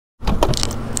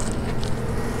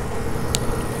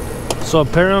So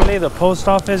apparently the post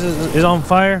office is on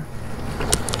fire.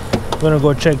 I'm gonna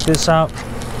go check this out.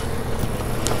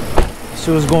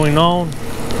 See what's going on.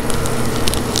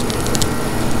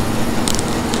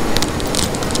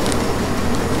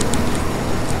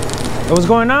 What's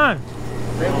going on?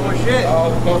 Same more shit.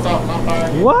 Oh, the post office on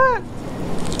fire. What?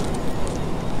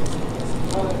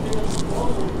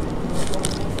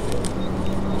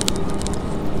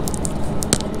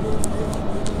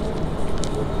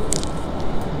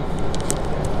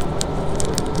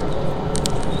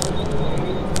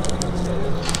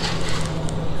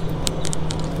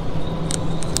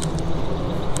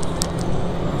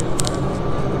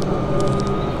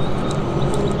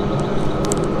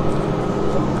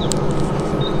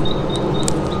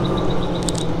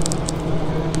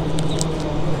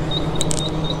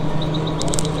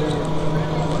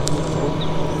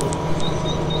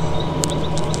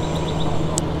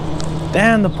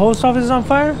 Damn, the post office is on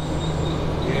fire?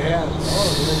 Yeah.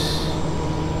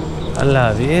 A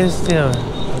la bestia.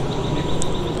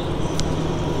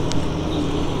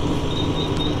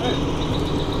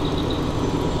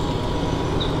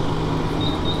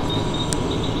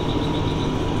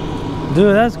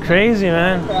 Dude, that's crazy,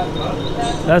 man.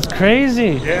 That's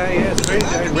crazy. Yeah, it's crazy.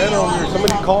 I ran over here.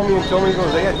 Somebody called me and told me, he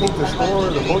goes, hey, I think the store,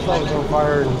 the post office is on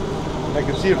fire. And I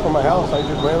could see it from my house. I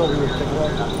just ran over here to check it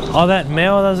out. All that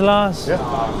mail that's lost? Yeah.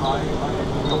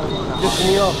 Pissing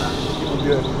me off. It was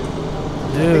good.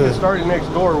 Dude. I think it started next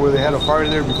door where they had a fire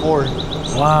there before.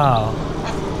 Wow.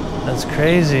 That's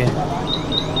crazy.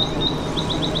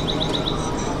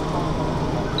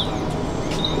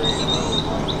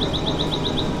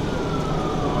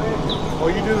 Oh,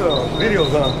 you do the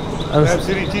videos on Mad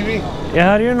City TV? Yeah,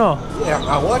 how do you know? Yeah,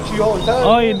 I watch you all the time.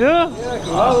 Oh, you do? Yeah, because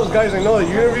a lot of those guys I know that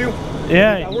you interview.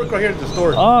 Yeah. I work right here at the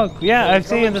store. Oh, yeah, So I've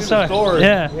seen you in the store.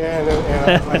 Yeah. Yeah,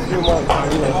 and I see them all the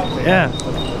time. Yeah.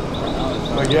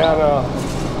 But yeah, no,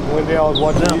 one day I was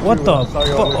watching YouTube. What the? And I saw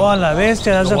you on there. Oh, la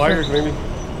bestia. That's The a wires, maybe.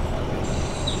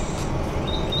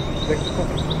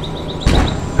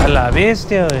 A la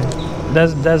bestia, güey.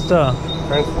 That's the...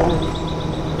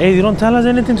 Transformer. Hey, you don't tell us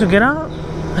anything to get out?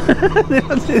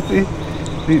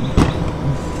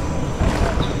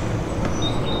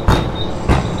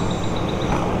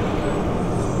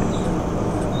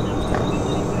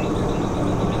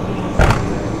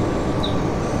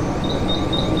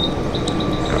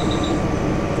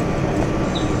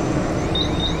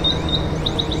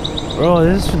 Bro,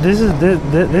 this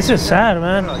is sad,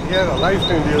 man. He had a live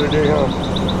stream the other day, huh?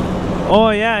 Oh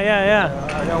yeah.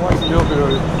 I got watching you open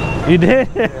it. You did?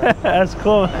 Yeah. That's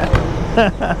cool.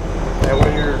 And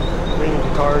when you're playing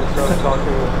guitar and stuff,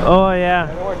 talking. Oh yeah. I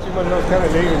don't watch too much of those kind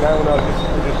of later now when I was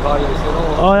just talking. I said,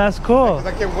 oh, that's cool.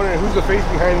 Because I kept wondering who's the face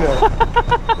behind the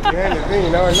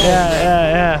thing. Now I know.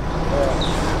 Yeah.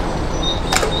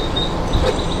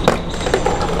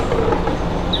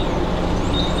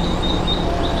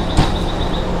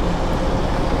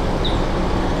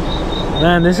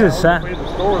 Man, this is sad. The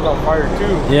store was on fire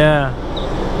too. Yeah.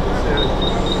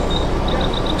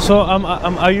 So,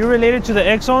 are you related to the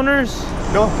ex-owners?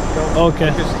 No. Okay.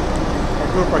 I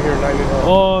grew up right here in Niland.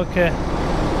 Oh, okay.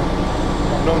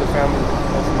 I've known the family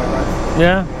most of my life.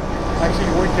 Yeah. I actually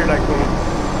worked here like when I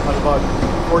was about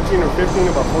 14 or 15,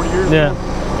 about 40 years Yeah. ago.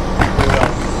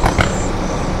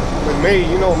 With May,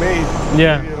 you know May.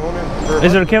 Yeah.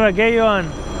 Is it okay if I get you on?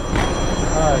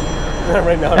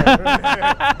 Right now.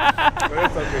 But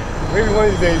it's okay. Maybe one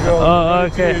of these days, you know. Oh,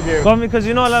 okay. Well, because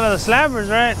you know a lot of the slabbers,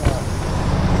 right?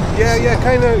 Yeah,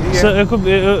 kind of. Yeah. So it could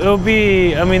be, it'll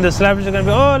be, I mean, the slabbers are going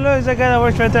to be, oh, look, it's that guy that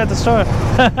works right there at the store. Right.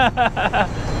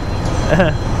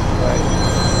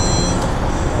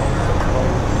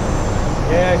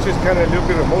 Yeah, it's just kind of a little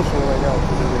bit emotional right now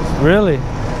because of this. Really?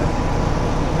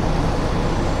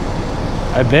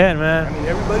 I bet, man. I mean,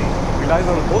 everybody relies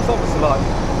on the post office a lot.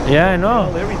 Yeah, I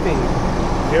know. Everything.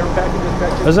 Care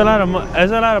packages. There's a lot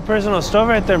of personal stuff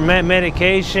right there.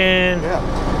 Medication. Yeah.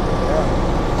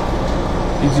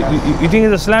 You think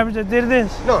it's the slabbers that did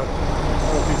this? No, I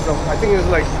don't think so. I think it was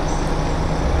like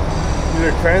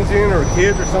either transient or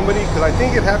kids or somebody, because I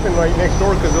think it happened right next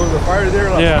door because there was a fire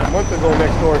there like a month ago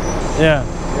next door. Yeah.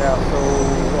 Yeah, so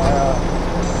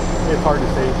it's hard to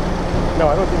say. No,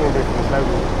 I don't think anybody from the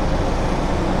slabbers.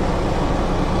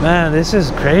 Man, this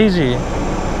is crazy.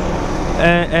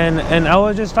 And I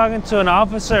was just talking to an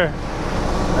officer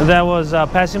that was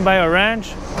passing by a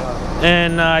ranch,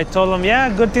 and I told him, yeah,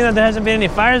 good thing that there hasn't been any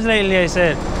fires lately. I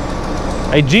said,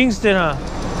 I jinxed it, huh?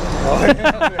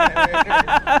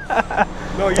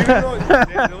 No, you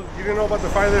didn't know about the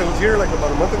fire that was here like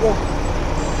about a month ago?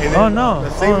 And Oh no!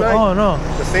 The same night, no!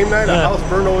 The same night, a house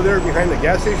burned over there behind the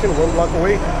gas station, 1 block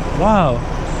away. Wow!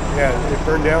 Yeah, it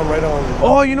burned down right on.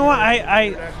 Oh, you know what?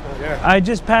 I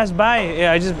just passed by.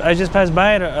 Yeah, I just passed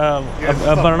by it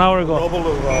about an hour ago.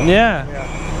 Yeah.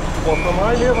 Well, from where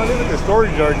I live at the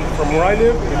storage yard. From where I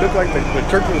live, it looked like the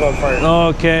church was on fire.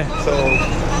 Okay. So.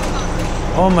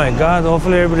 Oh my God!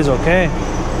 Hopefully everybody's okay. Yeah.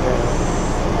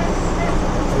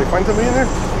 Did they find somebody in there?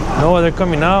 No, they're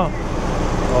coming out.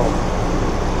 Oh.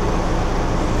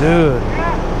 Dude.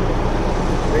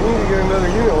 They need to get another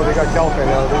unit. Well, they got Calpan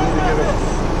now. They need to get them.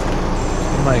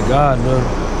 Oh my God, dude.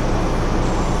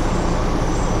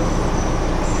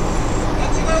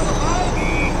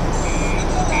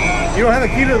 You don't have the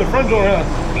key to the front door, huh?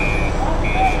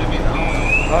 Should be the one.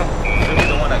 Huh? Should be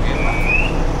the one I gave him.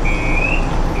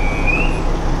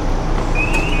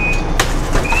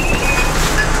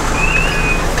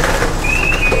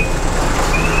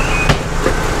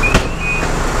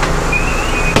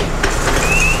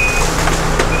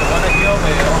 The one I gave him,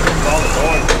 it opens all the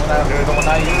doors. The one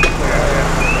I used, it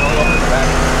all opens back.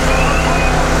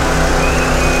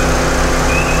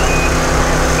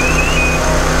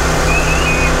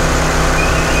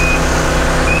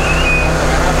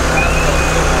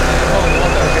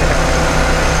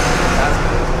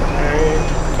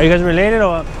 Are you guys related or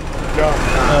what? No.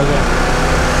 Okay.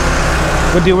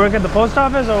 But do you work at the post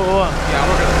office or what? Yeah, I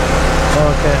work at the post office.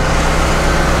 Oh, okay.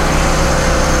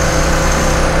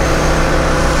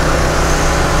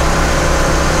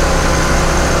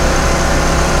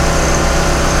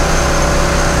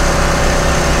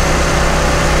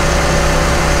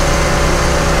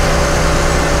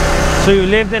 So you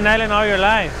lived in Niland all your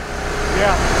life?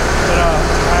 Yeah. But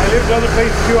I lived other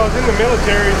places too. I was in the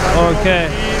military. So Okay.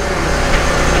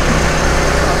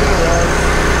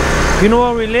 You know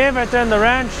where we live? Right there in the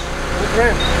ranch? Which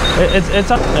ranch? It's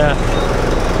up. Yeah.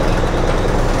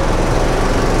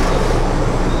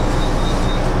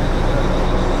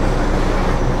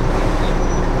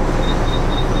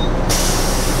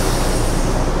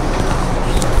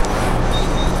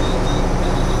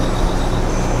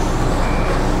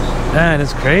 Man,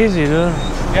 it's crazy, dude.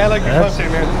 Yeah, I like your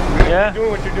content, man. Yeah. You're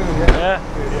doing what you're doing. Yeah.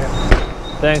 Yeah.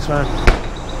 Yeah. Thanks, man.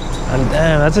 And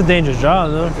damn, that's a dangerous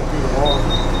job, dude. Through the wall.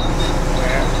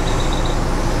 Yeah.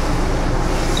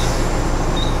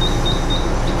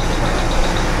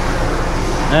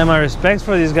 Man, my respects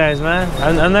for these guys, man.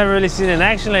 I've never really seen an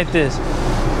action like this.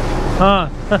 Huh?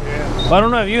 Yeah. Well, I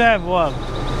don't know if you have what.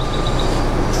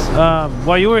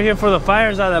 Well, you were here for the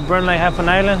fires that burned like half an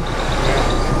island.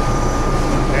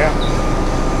 Yeah.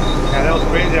 Yeah, that was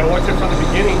crazy. I watched it from the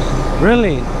beginning.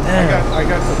 Really? Damn. I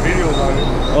got some videos on it.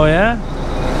 Oh yeah?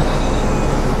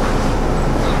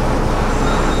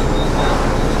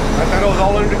 I thought it was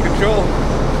all under control.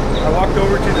 I walked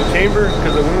over to the chamber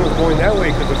because the wind was going that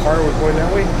way, because the fire was going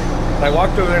that way. And I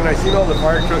walked over there and I seen all the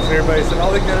fire trucks and everybody. I said,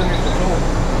 oh, they got under control.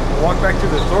 I walked back to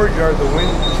the storage yard, the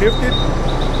wind shifted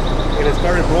and it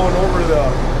started blowing over the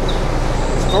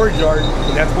storage yard,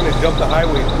 and that's when it jumped the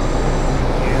highway.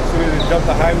 And as soon as it jumped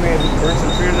the highway and burned some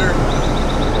trees there,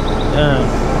 Yeah.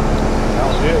 that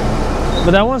was it.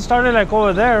 But that one started like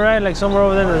over there, right? Like somewhere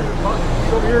over there.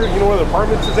 Over here, you know where the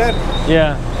apartments is at?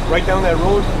 Yeah. Right down that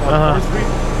road on 4th Street.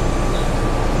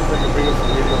 I can bring up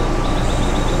some video.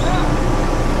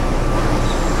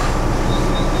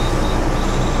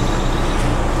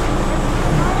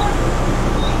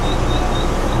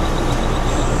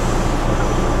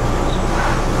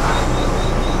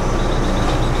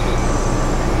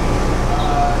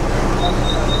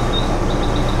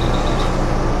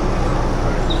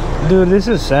 Dude, this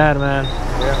is sad, man.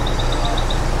 Yeah.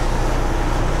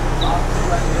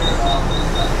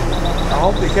 I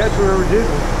hope they catch whoever did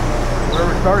it.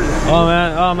 Whoever started it. Oh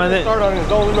man, They start on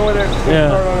its own, know that. Yeah.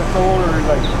 Start on its own, or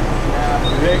like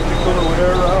electrical or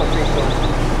whatever. I don't think so.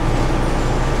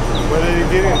 Whether they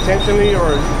did it intentionally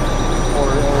or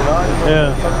not.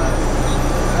 Yeah.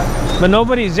 But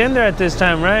nobody's in there at this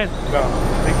time, right? No.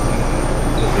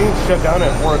 The thing shut down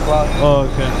at 4 o'clock. Oh,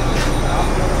 okay.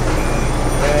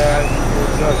 And it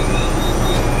sucks.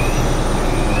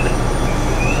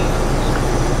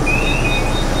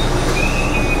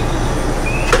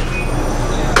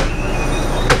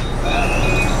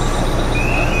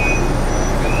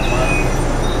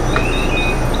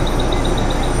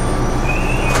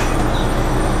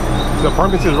 The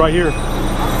apartments is right here.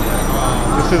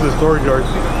 This is the storage yard,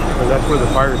 and that's where the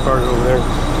fire started over there.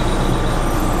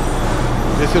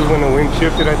 This is when the wind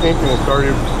shifted, I think, and it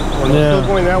started. Well, it's still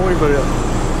going that way, but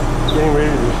getting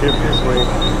ready to shift this way.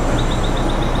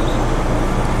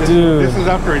 This is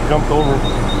after it jumped over.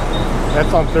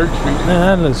 That's on 3rd Street. Man,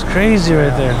 that looks crazy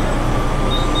right there.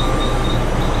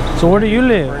 So where do you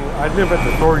live? I live at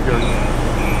the storage yard.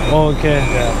 Oh, okay.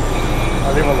 Yeah.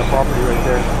 I live on the property right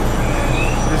there.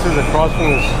 This is across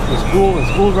from the school. The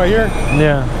school's right here.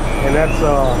 Yeah. And that's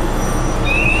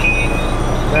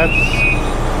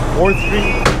 4th Street.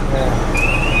 Yeah.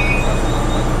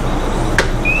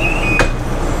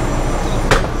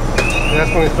 And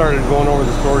that's when it started going over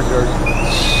the storage yard.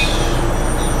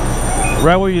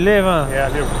 Right where you live, huh? Yeah,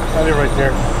 I live right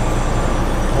there.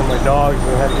 And my dogs,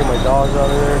 I had to get my dogs out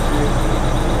of there too.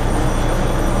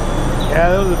 Yeah,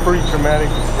 that was a pretty traumatic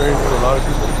experience for a lot of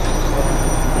people.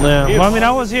 Yeah. Well, I mean,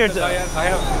 I was here.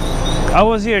 I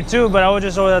was here too, but I was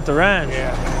just over at the ranch.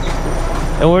 Yeah.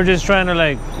 And we're just trying to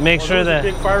like make sure that.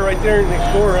 Big fire right there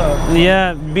next door, huh?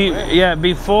 Yeah.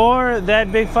 Before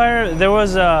that big fire, there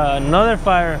was another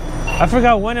fire. I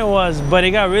forgot when it was, but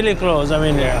it got really close. I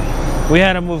mean, we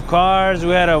had to move cars.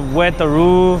 We had to wet the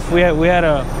roof. We had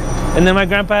to. And then my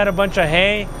grandpa had a bunch of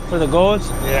hay for the goats.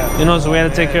 Yeah. You know, so we had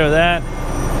to take care of that.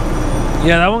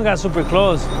 Yeah, that one got super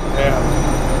close. Yeah.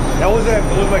 That was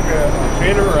like a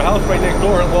trailer or a house right next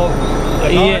door. Well,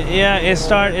 yeah. It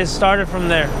started from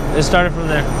there. It started from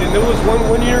there. And there was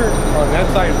one year on that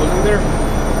side, wasn't there?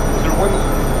 Was there one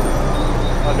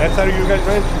on that side of your guys'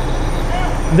 ranch?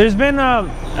 There's been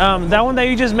that one that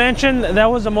you just mentioned. That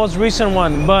was the most recent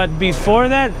one. But before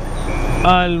that,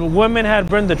 women had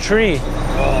burned the tree.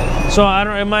 Oh. So I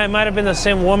don't. It might have been the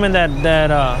same woman that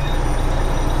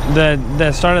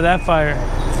started that fire.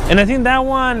 And I think that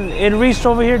one, it reached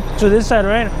over here to this side,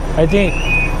 right? I think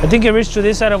it reached to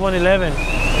this side of 111. I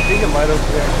think it might have,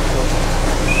 yeah.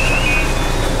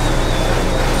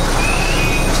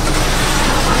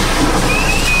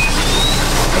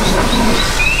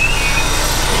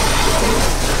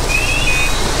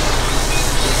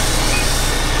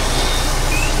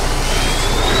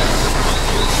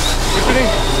 What's your name?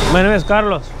 My name is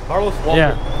Carlos. Carlos Walter.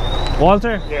 Yeah.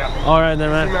 Walter? Yeah. All right then,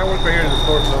 man. I work right here in the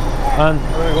store, so I'm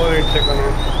gonna go there and check on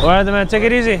him. All right then, man. Take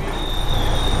it easy.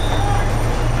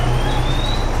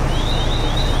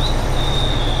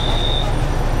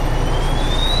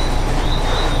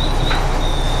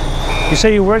 You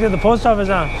say you worked at the post office,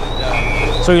 huh?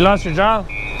 Yeah. So you lost your job?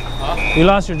 Huh? You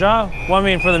lost your job? Well, I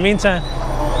mean, for the meantime.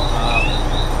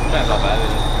 Depends how bad it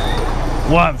is.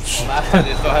 What? Well, last time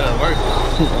they still had to work.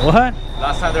 What?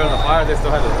 Last time they were on the fire, they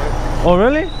still had to work. Oh,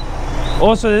 really?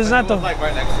 Oh, so this is not It the... was like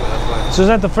right next to it, that's why. So is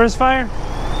that the first fire?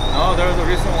 No, there was a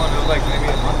recent one. It was like maybe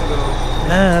a month ago.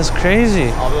 Man, that's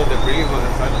crazy. All the debris was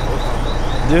inside the post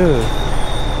office. Dude.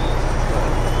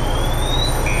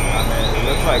 I mean, it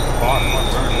looks like fog on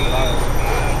burning inside.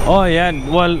 Oh, yeah.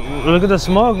 Well, look at the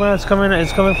smoke, man. It's coming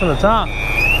from the top.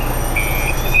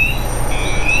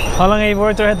 How long have you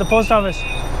worked there at the post office? A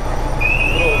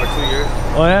little over 2 years.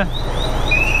 Oh, yeah?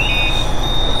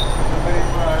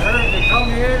 I heard they called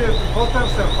me in, if the post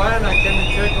office is fine, I came and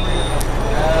checked on you.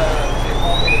 They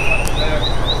called me to come there.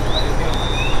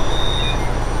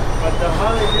 But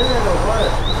how they did it or what?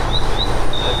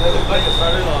 It looked like it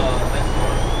started next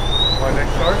door. What,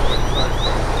 next door?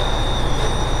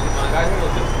 My guy here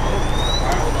was just smoke.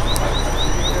 Fire was on the fire.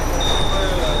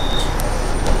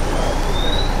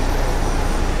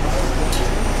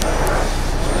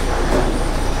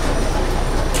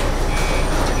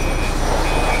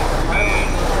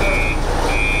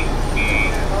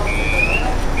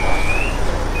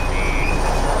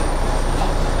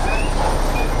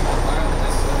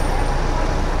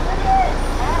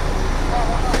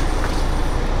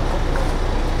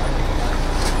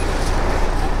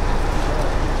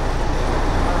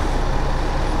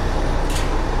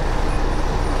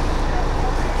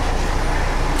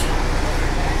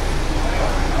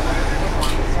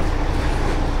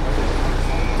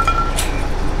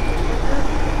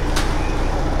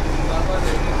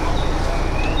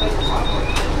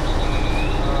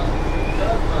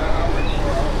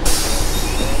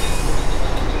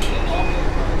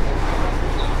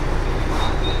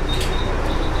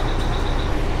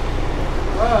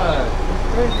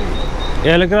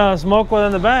 Yeah, look at all the smoke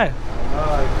within the back.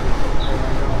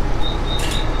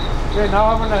 Okay,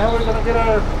 now how in the hell are we gonna get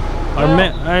our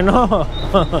I know.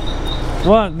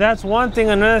 Well, that's one thing.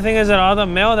 Another thing is that all the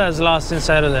mail that's lost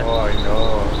inside of there. Oh, I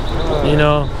know. You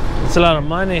know, it's a lot of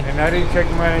money. And I didn't check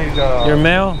my Your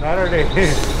mail? Saturday.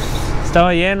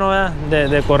 Estaba lleno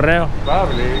de correo.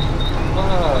 Probably.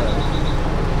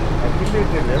 I think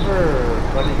they deliver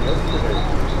running yesterday.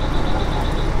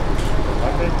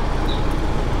 Monday.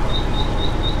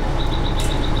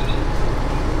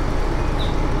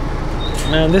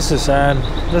 Man, this is sad.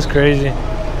 That's crazy.